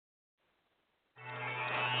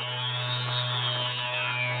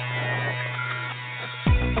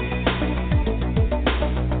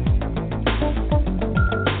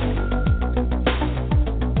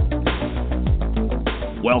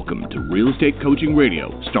Welcome to Real Estate Coaching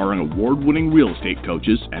Radio, starring award-winning real estate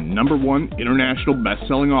coaches and #1 international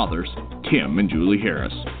best-selling authors, Tim and Julie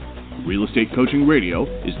Harris. Real Estate Coaching Radio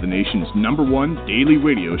is the nation's #1 daily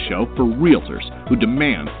radio show for realtors who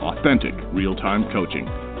demand authentic, real-time coaching.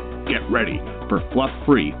 Get ready for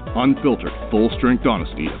fluff-free, unfiltered, full-strength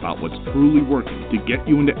honesty about what's truly working to get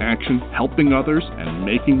you into action, helping others, and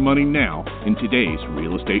making money now in today's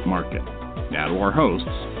real estate market. Now to our hosts,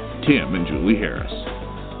 Tim and Julie Harris.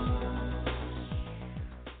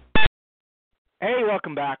 Hey,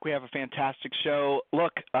 welcome back. We have a fantastic show.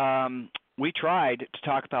 Look, we tried to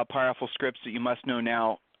talk about powerful scripts that you must know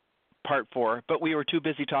now, part 4, but we were too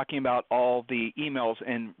busy talking about all the emails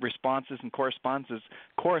and responses and correspondences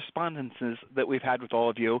that we've had with all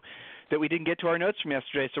of you that we didn't get to our notes from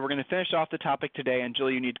yesterday. So we're going to finish off the topic today, and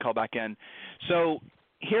Julie, you need to call back in. So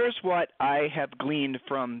here's what I have gleaned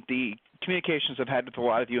from the communications I've had with a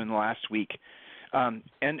lot of you in the last week. And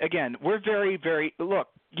again, we're very, look,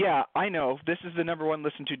 yeah, I know this is the #1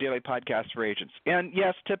 listened to daily podcast for agents. And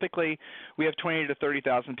yes, typically we have 20 to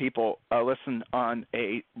 30,000 people listen on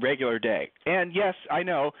a regular day. And yes, I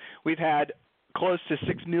know we've had close to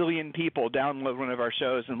 6 million people download one of our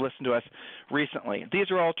shows and listen to us recently. These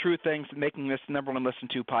are all true things making this #1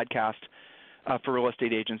 listened to podcast for real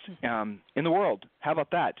estate agents in the world. How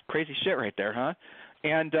about that? Crazy shit right there, huh?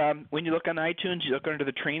 And when you look on iTunes, you look under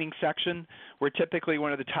the training section, we're typically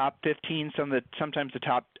one of the top 15, sometimes the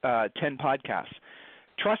top 10 podcasts.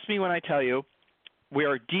 Trust me when I tell you, we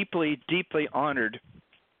are deeply, deeply honored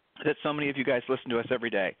that so many of you guys listen to us every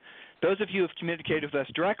day. Those of you who have communicated with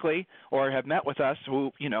us directly or have met with us,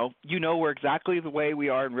 who you know we're exactly the way we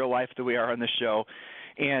are in real life that we are on this show.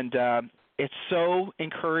 And it's so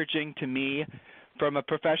encouraging to me from a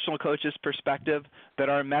professional coach's perspective that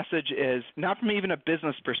our message is not from even a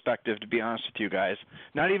business perspective, to be honest with you guys,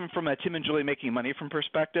 not even from a Tim and Julie making money from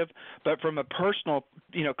perspective, but from a personal,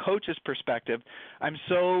 coach's perspective. I'm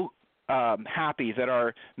so happy that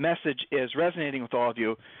our message is resonating with all of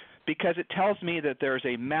you, because it tells me that there's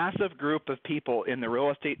a massive group of people in the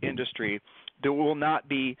real estate industry that will not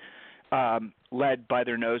be led by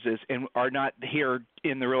their noses and are not here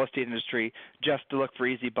in the real estate industry just to look for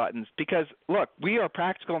easy buttons. Because, look, we are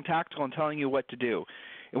practical and tactical in telling you what to do.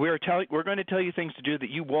 And we're going to tell you things to do that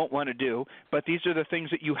you won't want to do, but these are the things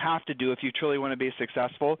that you have to do if you truly want to be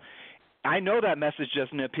successful. I know that message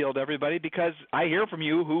doesn't appeal to everybody, because I hear from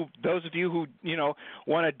you, those of you who,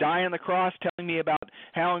 want to die on the cross telling me about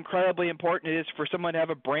how incredibly important it is for someone to have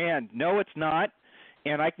a brand. No, it's not.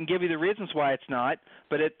 And I can give you the reasons why it's not,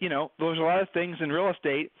 but there's a lot of things in real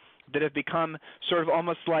estate that have become sort of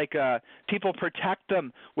almost like people protect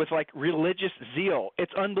them with like religious zeal.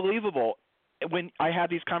 It's unbelievable when I have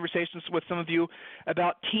these conversations with some of you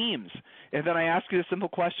about teams, and then I ask you the simple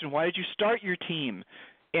question, why did you start your team?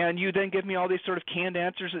 And you then give me all these sort of canned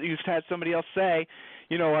answers that you've had somebody else say,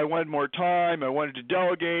 I wanted more time, I wanted to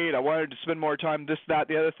delegate, I wanted to spend more time, this, that,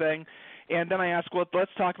 the other thing. And then I ask, well,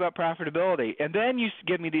 let's talk about profitability. And then you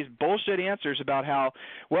give me these bullshit answers about how,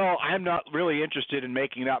 well, I'm not really interested in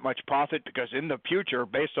making that much profit because in the future,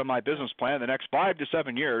 based on my business plan, the next 5 to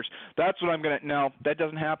 7 years, that's what I'm going to – no, that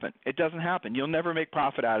doesn't happen. It doesn't happen. You'll never make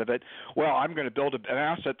profit out of it. Well, I'm going to build an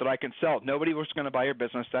asset that I can sell. Nobody was going to buy your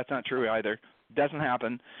business. That's not true either. Doesn't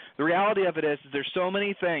happen. The reality of it is there's so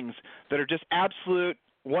many things that are just absolute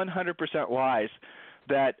 100% lies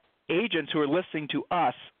that agents who are listening to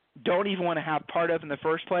us don't even want to have part of in the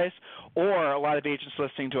first place, or a lot of agents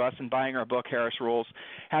listening to us and buying our book, Harris Rules,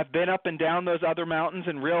 have been up and down those other mountains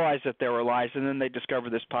and realized that there were lies, and then they discover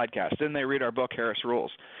this podcast. Then they read our book, Harris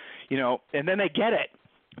Rules, and then they get it.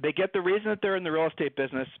 They get the reason that they're in the real estate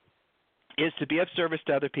business is to be of service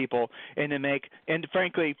to other people and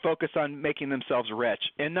frankly focus on making themselves rich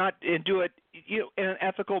and do it in an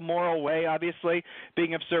ethical, moral way, obviously,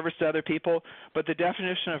 being of service to other people. But the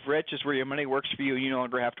definition of rich is where your money works for you. You no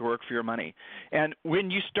longer have to work for your money. And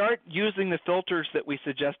when you start using the filters that we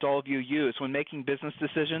suggest all of you use when making business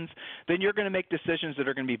decisions, then you're going to make decisions that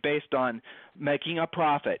are going to be based on making a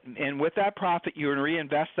profit. And with that profit, you're going to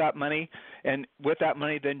reinvest that money. And with that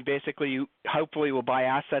money, then basically you hopefully will buy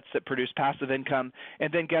assets that produce passive income.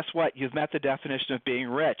 And then guess what? You've met the definition of being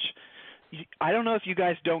rich. I don't know if you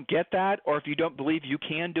guys don't get that, or if you don't believe you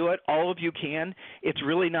can do it. All of you can. It's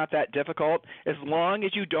really not that difficult, as long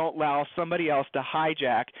as you don't allow somebody else to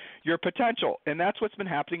hijack your potential. And that's what's been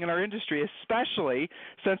happening in our industry, especially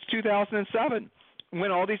since 2007,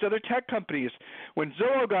 when all these other tech companies, when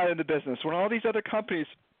Zillow got into business, when all these other companies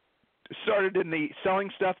started in the selling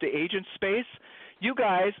stuff to agent space, you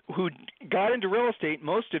guys who got into real estate,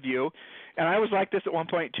 most of you, and I was like this at one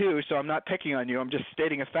point too, so I'm not picking on you, I'm just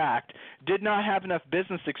stating a fact, did not have enough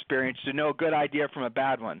business experience to know a good idea from a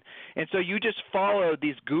bad one. And so you just followed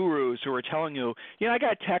these gurus who were telling you, I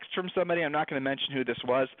got a text from somebody, I'm not going to mention who this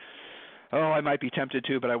was. Oh, I might be tempted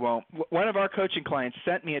to, but I won't. One of our coaching clients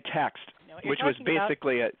sent me a text, which was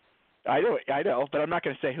basically I know, but I'm not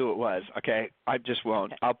going to say who it was, okay? I just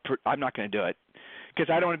won't. I'm not going to do it because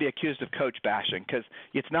I don't want to be accused of coach bashing because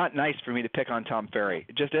it's not nice for me to pick on Tom Ferry.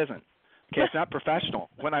 It just isn't. Okay, it's not professional.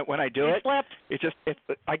 When I do it,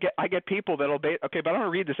 I get people that'll okay, but I don't want to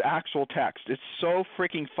read this actual text. It's so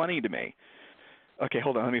freaking funny to me. Okay,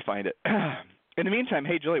 hold on, let me find it. In the meantime,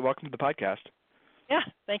 hey Julie, welcome to the podcast. Yeah,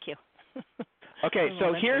 thank you. Okay,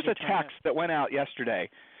 so here's a text that went out yesterday.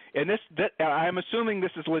 And I'm assuming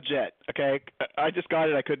this is legit, okay? I just got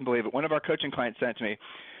it. I couldn't believe it. One of our coaching clients sent to me,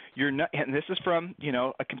 and this is from,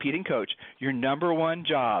 a competing coach, your number one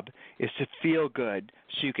job is to feel good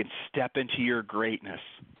so you can step into your greatness.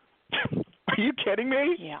 Are you kidding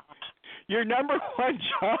me? Yeah. Your number one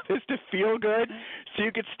job is to feel good so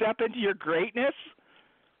you can step into your greatness?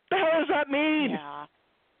 The hell does that mean? Yeah.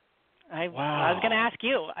 I was going to ask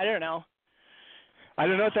you. I don't know. I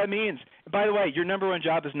don't know what that means. By the way, your number one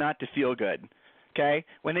job is not to feel good, okay?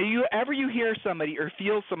 Whenever you hear somebody or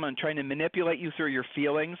feel someone trying to manipulate you through your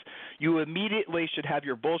feelings, you immediately should have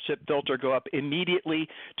your bullshit filter go up immediately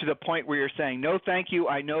to the point where you're saying, no, thank you.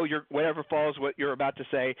 I know whatever follows what you're about to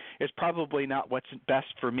say is probably not what's best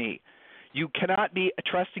for me. You cannot be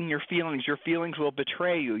trusting your feelings. Your feelings will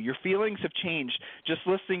betray you. Your feelings have changed. Just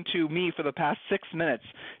listening to me for the past 6 minutes,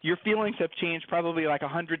 your feelings have changed probably like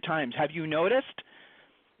 100 times. Have you noticed?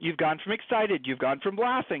 You've gone from excited. You've gone from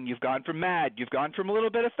laughing. You've gone from mad. You've gone from a little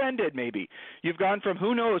bit offended maybe. You've gone from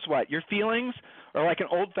who knows what. Your feelings are like an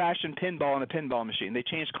old-fashioned pinball in a pinball machine. They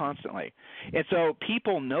change constantly. And so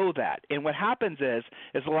people know that. And what happens is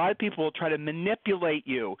a lot of people will try to manipulate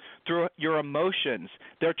you through your emotions.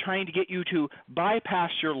 They're trying to get you to bypass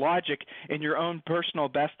your logic and your own personal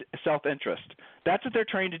best self-interest. That's what they're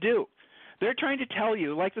trying to do. They're trying to tell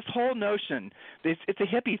you, like this whole notion, it's a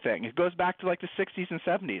hippie thing. It goes back to like the 60s and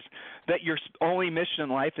 70s, that your only mission in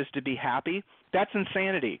life is to be happy. That's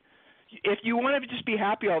insanity. If you want to just be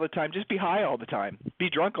happy all the time, just be high all the time. Be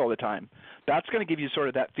drunk all the time. That's going to give you sort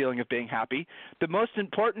of that feeling of being happy. The most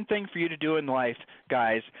important thing for you to do in life,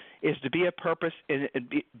 guys, is to be a purpose and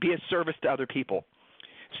be a service to other people.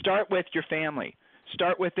 Start with your family.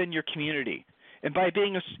 Start within your community. And by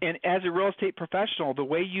being as a real estate professional, the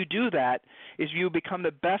way you do that is you become the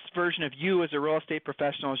best version of you as a real estate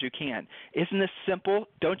professional as you can. Isn't this simple?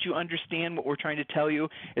 Don't you understand what we're trying to tell you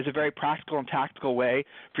is a very practical and tactical way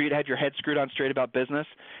for you to have your head screwed on straight about business?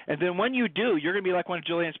 And then when you do, you're going to be like one of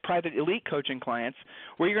Julian's private elite coaching clients,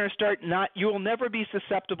 where you're going to start you will never be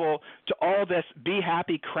susceptible to all this be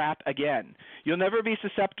happy crap again. You'll never be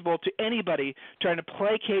susceptible to anybody trying to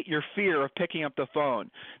placate your fear of picking up the phone.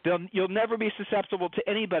 You'll never be susceptible to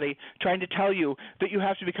anybody trying to tell you that you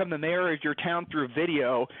have to become the mayor of your town through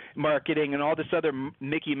video marketing and all this other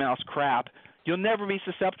Mickey Mouse crap. You'll never be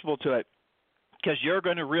susceptible to it because you're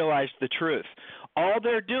going to realize the truth. All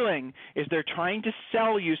they're doing is they're trying to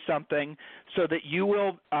sell you something so that you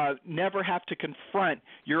will never have to confront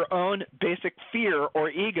your own basic fear or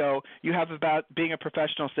ego you have about being a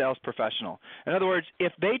professional sales professional. In other words,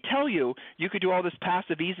 if they tell you you could do all this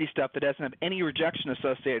passive, easy stuff that doesn't have any rejection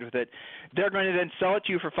associated with it, they're going to then sell it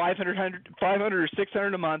to you for $500 or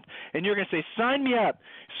 $600 a month, and you're going to say, sign me up.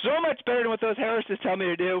 So much better than what those Harrises tell me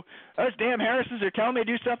to do. Those damn Harrises are telling me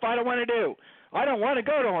to do stuff I don't want to do. I don't want to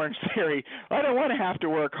go to Orange Theory. I don't want to have to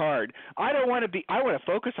work hard. I want to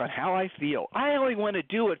focus on how I feel. I only want to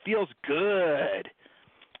do what feels good,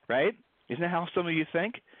 right? Isn't that how some of you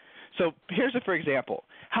think? So here's for example.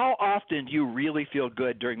 How often do you really feel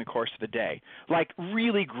good during the course of the day? Like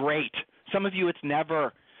really great. Some of you it's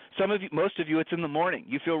never. Most of you, it's in the morning.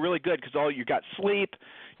 You feel really good because you got sleep,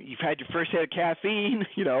 you've had your first hit of caffeine,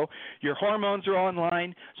 your hormones are all in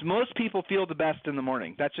line. So most people feel the best in the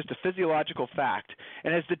morning. That's just a physiological fact.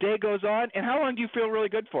 And as the day goes on, and how long do you feel really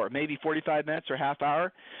good for? Maybe 45 minutes or half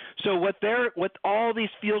hour. So what all these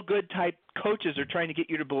feel-good type coaches are trying to get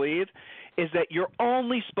you to believe is that you're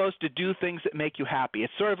only supposed to do things that make you happy.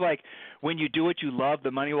 It's sort of like when you do what you love,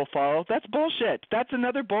 the money will follow. That's bullshit. That's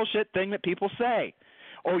another bullshit thing that people say.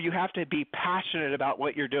 Or you have to be passionate about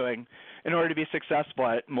what you're doing in order to be successful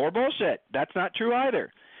at it. More bullshit. That's not true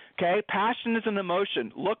either. Okay? Passion is an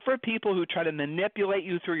emotion. Look for people who try to manipulate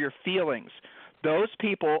you through your feelings. Those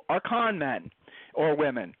people are con men. or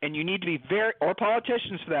women, and you need to be or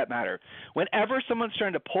politicians for that matter. Whenever someone's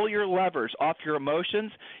trying to pull your levers off your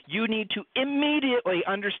emotions, you need to immediately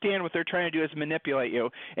understand what they're trying to do is manipulate you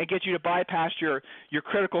and get you to bypass your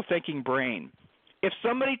critical thinking brain. If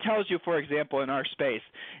somebody tells you, for example, in our space,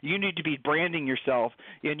 you need to be branding yourself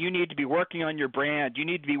and you need to be working on your brand, you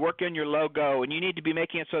need to be working on your logo, and you need to be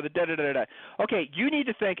making it so that da-da-da-da. Okay, you need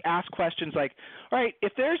to ask questions like, all right,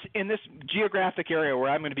 if there's in this geographic area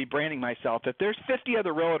where I'm going to be branding myself, if there's 50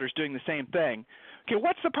 other realtors doing the same thing, okay,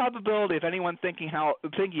 what's the probability of anyone thinking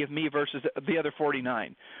of me versus the other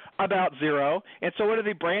 49? About 0. And so what do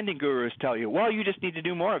the branding gurus tell you? Well, you just need to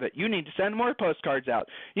do more of it. You need to send more postcards out.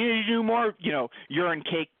 You need to do more, urine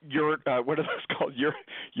cake, what are those called?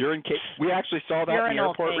 Urine cake. We actually saw that in the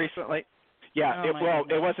airport recently. Yeah,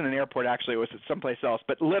 it wasn't an airport actually. It was someplace else.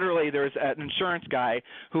 But literally, there was an insurance guy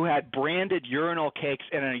who had branded urinal cakes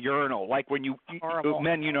in a urinal. Like when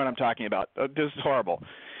men, you know what I'm talking about. This is horrible.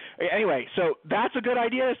 Anyway, so that's a good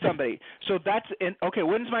idea to somebody. So okay.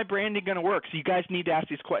 When's my branding going to work? So you guys need to ask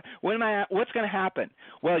these questions. What's going to happen?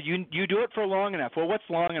 Well, you do it for long enough. Well, what's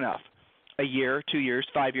long enough? A year, 2 years,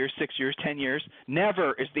 5 years, 6 years, 10 years?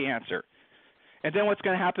 Never is the answer. And then what's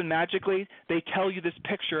going to happen magically? They tell you this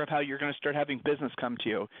picture of how you're going to start having business come to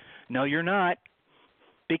you. No, you're not.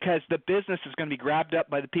 Because the business is going to be grabbed up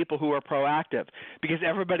by the people who are proactive, because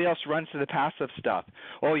everybody else runs to the passive stuff.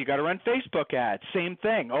 Oh, you got to run Facebook ads. Same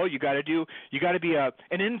thing. Oh, you got to be an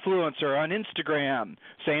influencer on Instagram.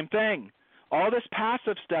 Same thing. All this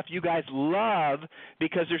passive stuff you guys love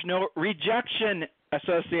because there's no rejection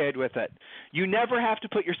associated with it. You never have to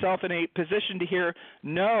put yourself in a position to hear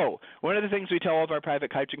no. One of the things we tell all of our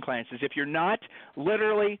private coaching clients is if you're not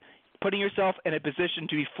literally putting yourself in a position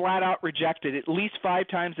to be flat out rejected at least 5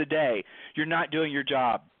 times a day, you're not doing your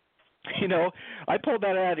job. I pulled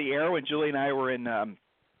that out of the air when Julie and I were in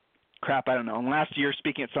last year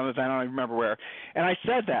speaking at some event, I don't even remember where. And I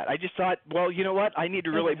said that. I just thought, well, you know what? I need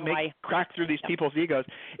to really crack through these people's egos.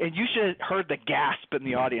 And you should have heard the gasp in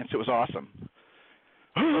the audience. It was awesome.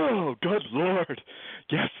 Oh, good Lord.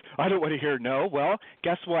 Yes, I don't want to hear no. Well,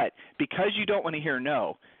 guess what? Because you don't want to hear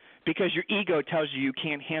no, because your ego tells you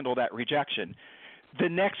can't handle that rejection, the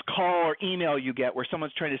next call or email you get where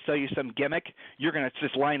someone's trying to sell you some gimmick, you're going to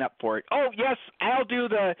just line up for it. Oh, yes, I'll do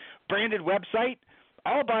the branded website.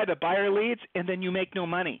 I'll buy the buyer leads, and then you make no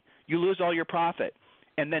money. You lose all your profit.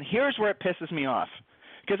 And then here's where it pisses me off,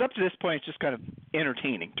 because up to this point it's just kind of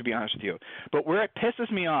entertaining, to be honest with you. But where it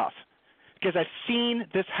pisses me off, because I've seen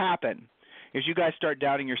this happen, is you guys start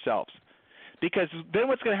doubting yourselves. Because then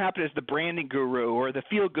what's going to happen is the branding guru or the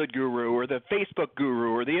feel-good guru or the Facebook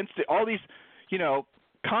guru or all these,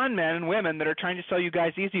 con men and women that are trying to sell you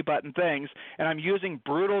guys easy button things, and I'm using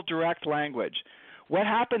brutal, direct language. What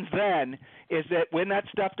happens then is that when that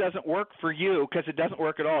stuff doesn't work for you, because it doesn't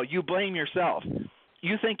work at all, you blame yourself.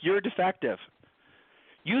 You think you're defective.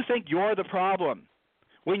 You think you're the problem.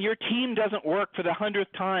 When your team doesn't work for the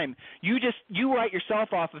 100th time, you write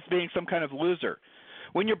yourself off as being some kind of loser.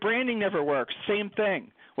 When your branding never works, same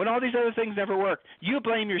thing. When all these other things never work, you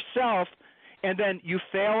blame yourself, and then you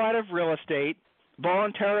fail out of real estate,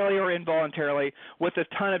 voluntarily or involuntarily, with a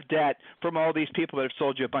ton of debt from all these people that have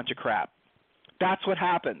sold you a bunch of crap. That's what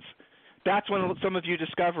happens. That's when some of you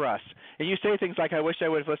discover us. And you say things like, I wish I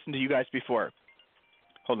would have listened to you guys before.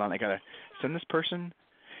 Hold on, I got to send this person.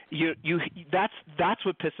 That's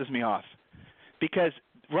what pisses me off. Because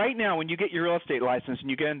right now, when you get your real estate license and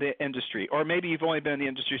you get in the industry, or maybe you've only been in the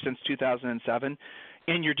industry since 2007,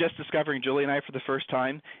 and you're just discovering Julie and I for the first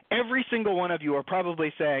time, every single one of you are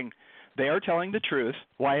probably saying, they are telling the truth.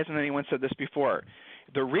 Why hasn't anyone said this before?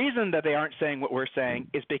 The reason that they aren't saying what we're saying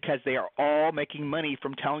is because they are all making money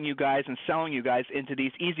from telling you guys and selling you guys into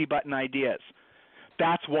these easy button ideas.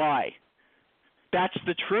 That's why. That's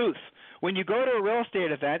the truth. When you go to a real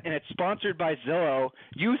estate event and it's sponsored by Zillow,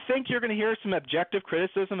 you think you're going to hear some objective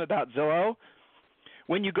criticism about Zillow?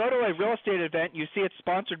 When you go to a real estate event, you see it's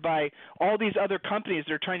sponsored by all these other companies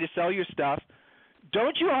that are trying to sell you stuff.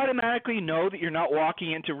 Don't you automatically know that you're not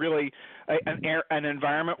walking into really an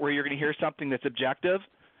environment where you're going to hear something that's objective?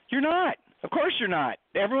 You're not. Of course you're not.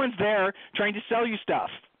 Everyone's there trying to sell you stuff.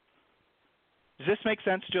 Does this make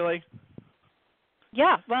sense, Julie?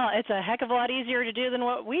 Yeah, well, it's a heck of a lot easier to do than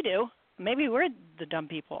what we do. Maybe we're the dumb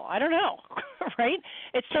people. I don't know, right?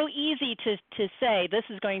 It's so easy to say this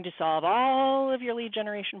is going to solve all of your lead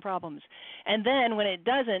generation problems. And then when it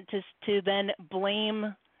doesn't, to then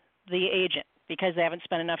blame the agent because they haven't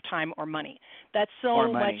spent enough time or money. That's so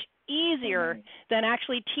much easier than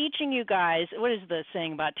actually teaching you guys. What is the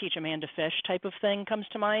saying about teach a man to fish type of thing comes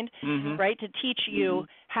to mind, right? To teach you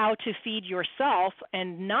how to feed yourself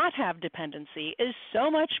and not have dependency is so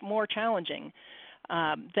much more challenging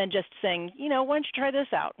than just saying, why don't you try this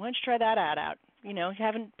out? Why don't you try that ad out? You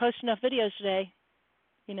haven't posted enough videos today.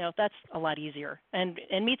 That's a lot easier and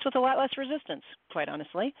meets with a lot less resistance, quite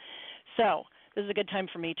honestly. So this is a good time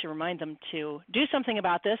for me to remind them to do something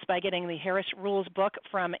about this by getting the Harris Rules book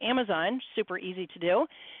from Amazon. Super easy to do.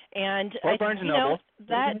 And or Barnes & Noble.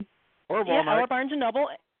 Or Walmart. Yeah, or Barnes & Noble.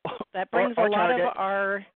 That brings or a lot Target. of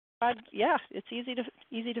our it's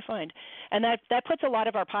easy to find. And that puts a lot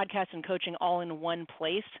of our podcasts and coaching all in one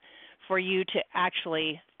place for you to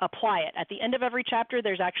actually apply it. At the end of every chapter,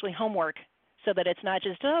 there's actually homework so that it's not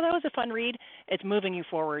just, that was a fun read. It's moving you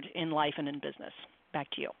forward in life and in business. Back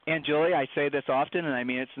to you. And Julie, I say this often, and I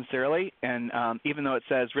mean it sincerely, and even though it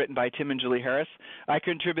says written by Tim and Julie Harris, I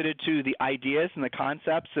contributed to the ideas and the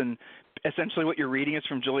concepts, and essentially what you're reading is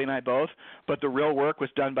from Julie and I both, but the real work was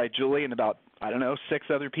done by Julie and about, 6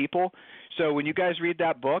 other people. So when you guys read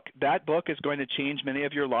that book is going to change many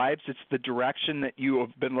of your lives. It's the direction that you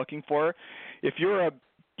have been looking for. If you're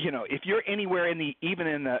if you're anywhere any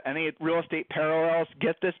real estate parallels,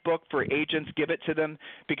 get this book for agents, give it to them,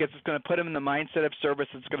 because it's going to put them in the mindset of service.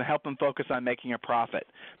 It's going to help them focus on making a profit.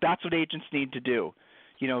 That's what agents need to do.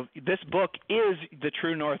 This book is the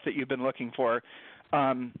true north that you've been looking for.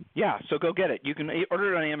 So go get it. You can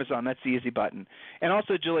order it on Amazon. That's the easy button. And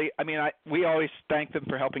also, Julie, we always thank them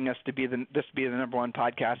for helping us to be the number one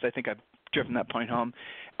podcast. I think I've driven that point home.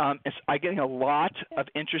 I'm getting a lot of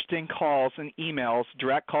interesting calls and emails,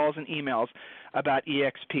 direct calls and emails about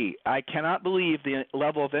EXP. I cannot believe the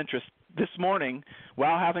level of interest. This morning,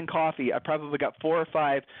 while having coffee, I probably got 4 or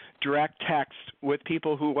 5 direct texts with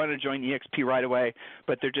people who want to join EXP right away,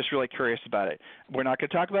 but they're just really curious about it. We're not going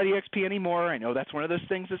to talk about EXP anymore. I know that's one of those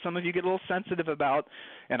things that some of you get a little sensitive about,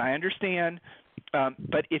 and I understand.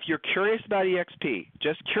 But if you're curious about EXP,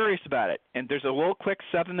 just curious about it, and there's a little quick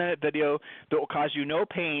 7-minute video that will cause you no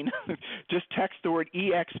pain, just text the word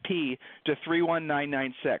EXP to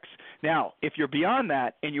 31996. Now, if you're beyond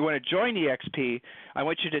that and you want to join EXP, I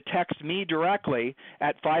want you to text me directly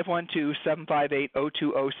at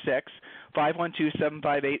 512-758-0206,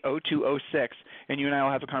 512-758-0206, and you and I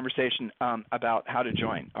will have a conversation about how to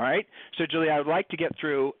join, all right? So, Julie, I would like to get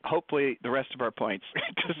through, hopefully, the rest of our points,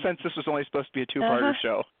 because since this was only supposed to be a 2-parter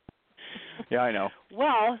show. Yeah, I know.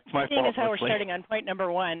 Well, seeing as how we're starting on point number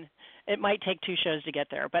 1, it might take 2 shows to get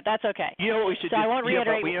there, but that's okay. You know what we should do? I won't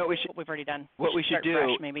reiterate what we've already done. What we should do,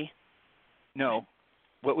 fresh, maybe. No.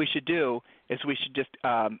 What we should do is we should just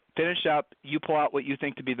finish up. You pull out what you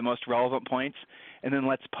think to be the most relevant points, and then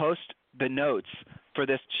let's post the notes for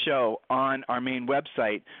this show on our main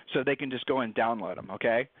website so they can just go and download them,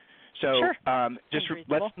 okay? So sure.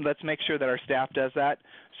 Let's make sure that our staff does that.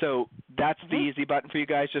 So that's the easy button for you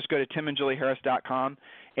guys. Just go to timandjulieharris.com,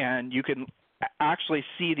 and you can actually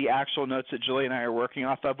see the actual notes that Julie and I are working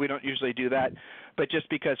off of. We don't usually do that, but just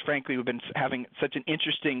because, frankly, we've been having such an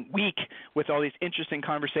interesting week with all these interesting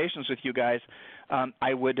conversations with you guys,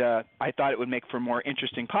 I thought it would make for a more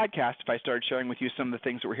interesting podcast if I started sharing with you some of the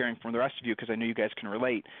things that we're hearing from the rest of you, because I know you guys can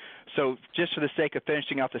relate. So just for the sake of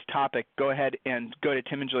finishing out this topic, go ahead and go to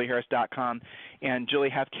timandjulieharris.com, and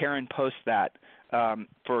Julie, have Karen post that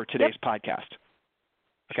for today's podcast.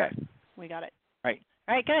 Okay. We got it. Right.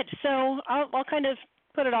 All right, good. So I'll kind of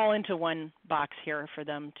put it all into one box here for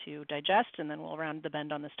them to digest, and then we'll round the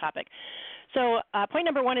bend on this topic. So point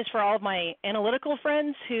number 1 is for all of my analytical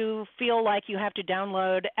friends who feel like you have to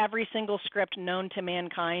download every single script known to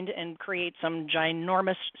mankind and create some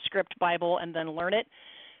ginormous script Bible and then learn it.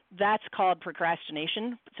 That's called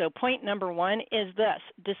procrastination. So point number 1 is this: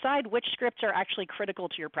 decide which scripts are actually critical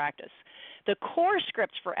to your practice. The core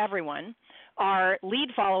scripts for everyone are lead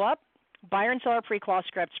follow-up, buyer and seller pre-qual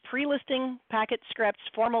scripts, pre-listing packet scripts,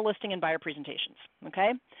 formal listing, and buyer presentations,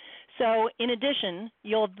 okay? So in addition,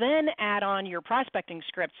 you'll then add on your prospecting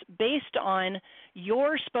scripts based on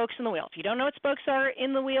your spokes in the wheel. If you don't know what spokes are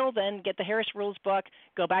in the wheel, then get the Harris Rules book,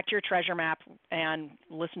 go back to your treasure map, and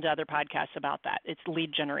listen to other podcasts about that. It's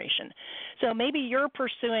lead generation. So maybe you're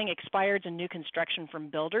pursuing expireds and new construction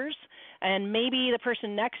from builders, and maybe the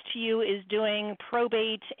person next to you is doing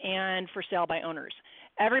probate and for sale by owners.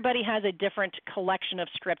 Everybody has a different collection of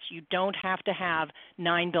scripts. You don't have to have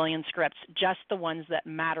 9 billion scripts, just the ones that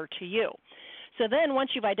matter to you. So then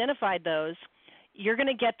once you've identified those, you're going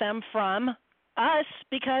to get them from us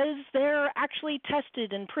because they're actually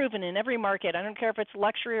tested and proven in every market. I don't care if it's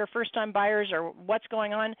luxury or first-time buyers or what's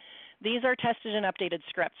going on. These are tested and updated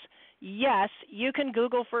scripts. Yes, you can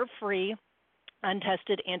Google for free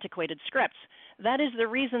untested, antiquated scripts. That is the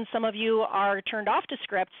reason some of you are turned off to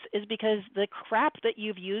scripts, is because the crap that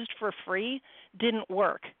you've used for free didn't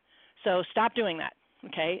work. So stop doing that,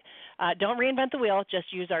 okay? Don't reinvent the wheel,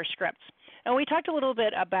 just use our scripts. And we talked a little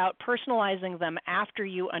bit about personalizing them after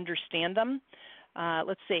you understand them.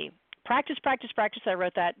 Let's see. Practice, practice, practice. I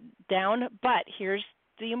wrote that down, but here's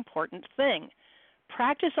the important thing.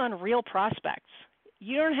 Practice on real prospects.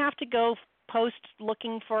 You don't have to go post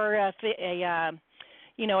looking for a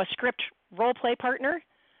script role play partner.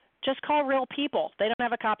 Just call real people. They don't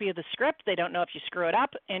have a copy of the script. They don't know if you screw it up,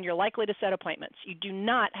 and you're likely to set appointments. You do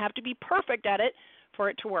not have to be perfect at it for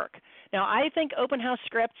it to work. Now, I think open house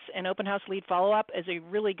scripts and open house lead follow-up is a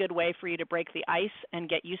really good way for you to break the ice and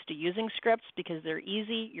get used to using scripts because they're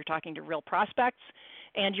easy. You're talking to real prospects,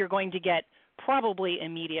 and you're going to get probably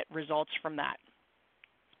immediate results from that.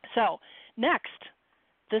 So next,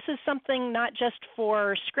 this is something not just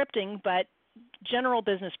for scripting, but general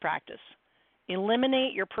business practice.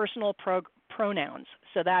 Eliminate your personal pronouns.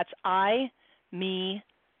 So that's I, me,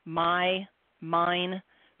 my, mine,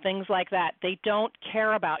 things like that. They don't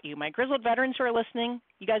care about you. My grizzled veterans who are listening,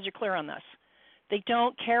 you guys are clear on this. They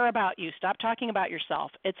don't care about you. Stop talking about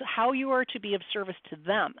yourself. It's how you are to be of service to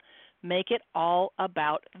them. Make it all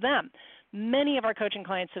about them. Many of our coaching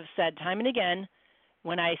clients have said time and again,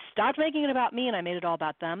 when I stopped making it about me and I made it all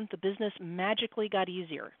about them, the business magically got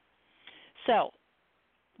easier. So,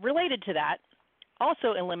 related to that,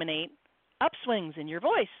 also eliminate upswings in your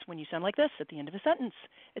voice when you sound like this at the end of a sentence.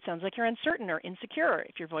 It sounds like you're uncertain or insecure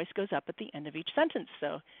if your voice goes up at the end of each sentence.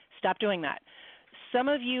 So stop doing that. Some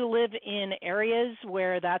of you live in areas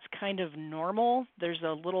where that's kind of normal. There's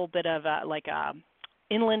a little bit of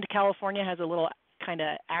inland California has a little kind of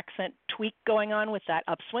accent tweak going on with that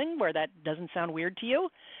upswing where that doesn't sound weird to you,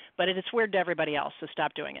 but it's weird to everybody else, so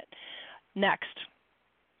stop doing it. Next,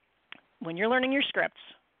 when you're learning your scripts,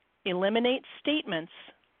 eliminate statements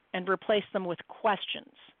and replace them with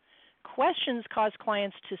questions. Questions cause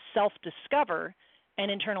clients to self-discover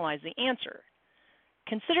and internalize the answer.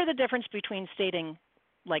 Consider the difference between stating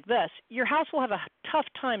like this, your house will have a tough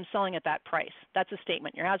time selling at that price. That's a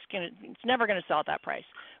statement. Your house it's never going to sell at that price.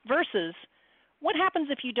 Versus, what happens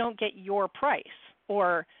if you don't get your price?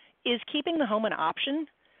 Or is keeping the home an option?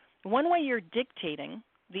 One way you're dictating,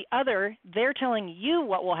 the other, they're telling you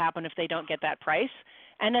what will happen if they don't get that price,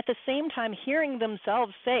 and at the same time hearing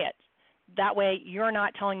themselves say it. That way you're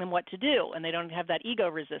not telling them what to do, and they don't have that ego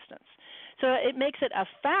resistance. So it makes it a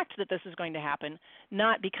fact that this is going to happen,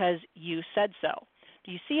 not because you said so.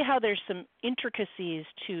 Do you see how there's some intricacies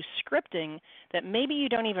to scripting that maybe you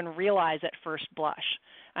don't even realize at first blush?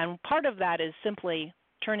 And part of that is simply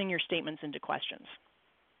turning your statements into questions.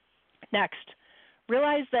 Next,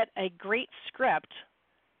 realize that a great script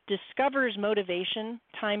discovers motivation,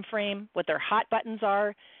 time frame, what their hot buttons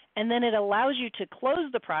are, and then it allows you to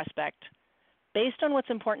close the prospect based on what's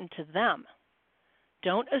important to them.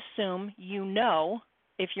 Don't assume you know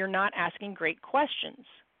if you're not asking great questions.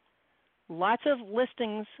 Lots of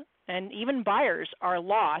listings and even buyers are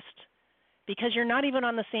lost because you're not even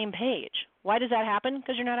on the same page. Why does that happen?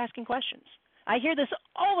 Because you're not asking questions. I hear this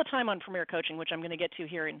all the time on Premier Coaching, which I'm going to get to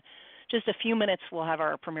here in just a few minutes. We'll have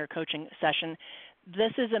our Premier Coaching session.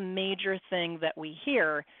 This is a major thing that we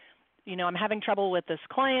hear. You know, I'm having trouble with this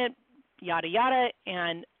client, yada, yada,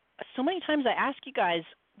 and so many times I ask you guys,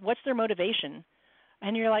 what's their motivation?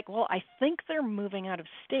 And you're like, well, I think they're moving out of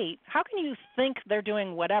state. How can you think they're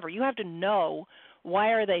doing whatever? You have to know, why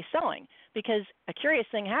are they selling? Because a curious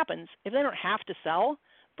thing happens. If they don't have to sell,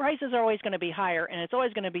 prices are always going to be higher, and it's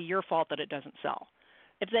always going to be your fault that it doesn't sell.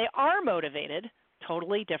 If they are motivated,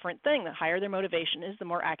 totally different thing. The higher their motivation is, the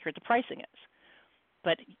more accurate the pricing is.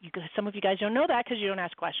 But some of you guys don't know that because you don't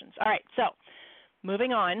ask questions. All right, so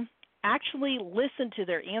moving on. Actually listen to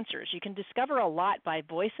their answers. You can discover a lot by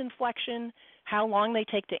voice inflection, how long they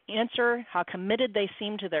take to answer, how committed they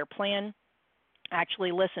seem to their plan.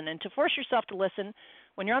 Actually listen. And to force yourself to listen,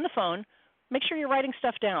 when you're on the phone, make sure you're writing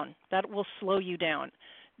stuff down. That will slow you down.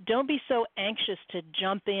 Don't be so anxious to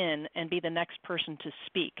jump in and be the next person to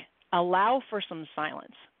speak. Allow for some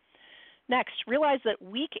silence. Next, realize that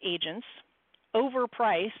weak agents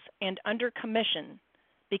overprice and undercommission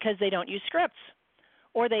because they don't use scripts.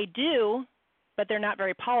 Or they do, but they're not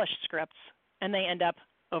very polished scripts, and they end up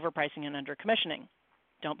overpricing and undercommissioning.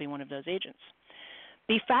 Don't be one of those agents.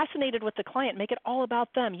 Be fascinated with the client. Make it all about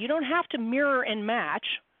them. You don't have to mirror and match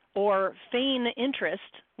or feign interest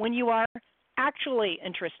when you are actually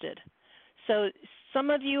interested. So some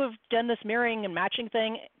of you have done this mirroring and matching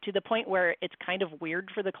thing to the point where it's kind of weird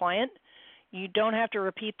for the client. You don't have to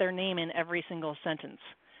repeat their name in every single sentence.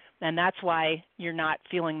 And that's why you're not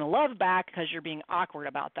feeling the love back, because you're being awkward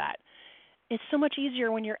about that. It's so much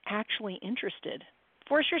easier when you're actually interested.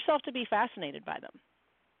 Force yourself to be fascinated by them.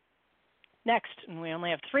 Next, and we only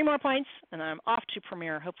have 3 more points, and I'm off to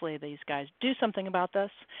Premier. Hopefully these guys do something about this.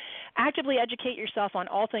 Actively educate yourself on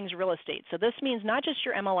all things real estate. So this means not just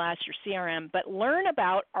your MLS, your CRM, but learn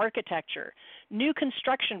about architecture, new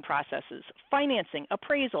construction processes, financing,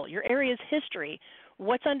 appraisal, your area's history,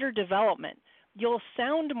 what's under development. You'll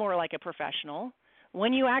sound more like a professional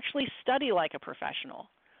when you actually study like a professional.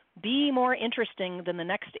 Be more interesting than the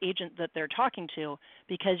next agent that they're talking to,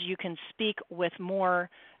 because you can speak with more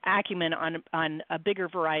acumen on a bigger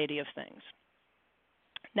variety of things.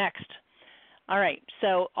 Next. All right,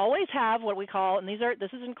 so always have what we call, and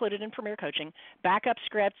this is included in Premier Coaching, backup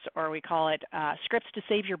scripts, or we call it scripts to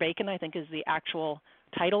save your bacon, I think is the actual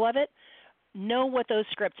title of it. Know what those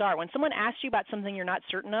scripts are. When someone asks you about something you're not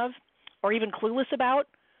certain of or even clueless about,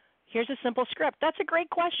 here's a simple script. That's a great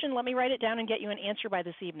question. Let me write it down and get you an answer by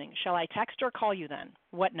this evening. Shall I text or call you then?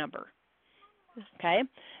 What number? Okay.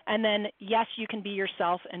 And then, yes, you can be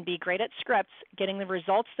yourself and be great at scripts, getting the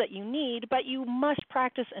results that you need, but you must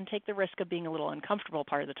practice and take the risk of being a little uncomfortable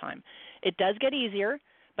part of the time. It does get easier,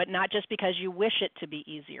 but not just because you wish it to be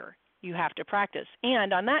easier. You have to practice.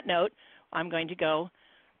 And on that note, I'm going to go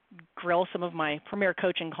grill some of my Premier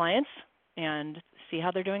Coaching clients and see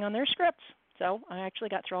how they're doing on their scripts. So I actually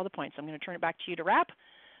got through all the points. I'm going to turn it back to you to wrap,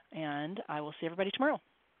 and I will see everybody tomorrow.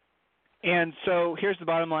 And so here's the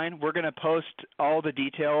bottom line. We're going to post all the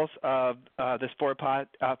details of this four-part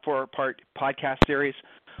podcast series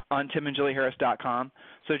on timandjulieharris.com.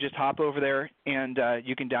 So just hop over there, and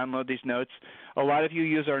you can download these notes. A lot of you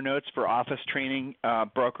use our notes for office training,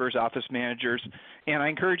 brokers, office managers, and I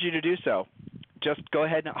encourage you to do so. Just go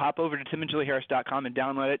ahead and hop over to timandjulieharris.com and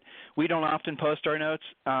download it. We don't often post our notes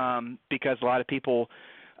because a lot of people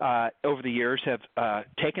over the years have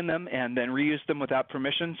taken them and then reused them without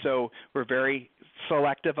permission. So we're very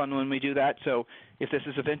selective on when we do that. So if this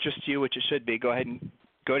is of interest to you, which it should be, go ahead and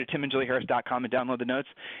go to timandjulieharris.com and download the notes.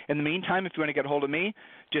 In the meantime, if you want to get a hold of me,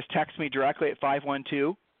 just text me directly at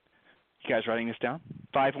 512. You guys writing this down?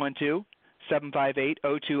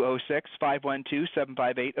 512-758-0206,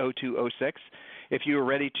 512-758-0206. If you are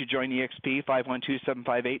ready to join EXP,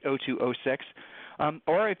 512-758-0206.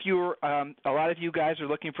 Or if you're, a lot of you guys are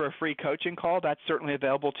looking for a free coaching call, that's certainly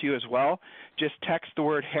available to you as well. Just text the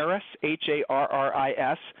word Harris,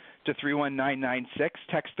 Harris, to 31996.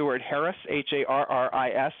 Text the word Harris,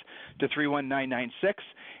 Harris, to 31996,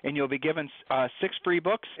 and you'll be given 6 free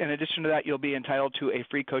books. In addition to that, you'll be entitled to a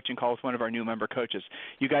free coaching call with one of our new member coaches.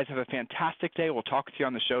 You guys have a fantastic day. We'll talk with you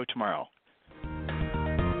on the show tomorrow.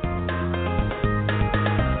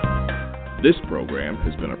 This program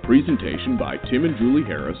has been a presentation by Tim and Julie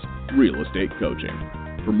Harris, Real Estate Coaching.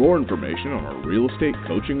 For more information on our real estate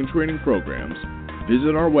coaching and training programs,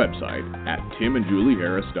 visit our website at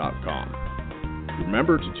timandjulieharris.com.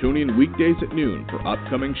 Remember to tune in weekdays at noon for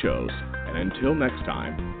upcoming shows, and until next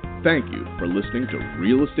time, thank you for listening to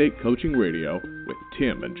Real Estate Coaching Radio with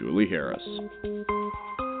Tim and Julie Harris.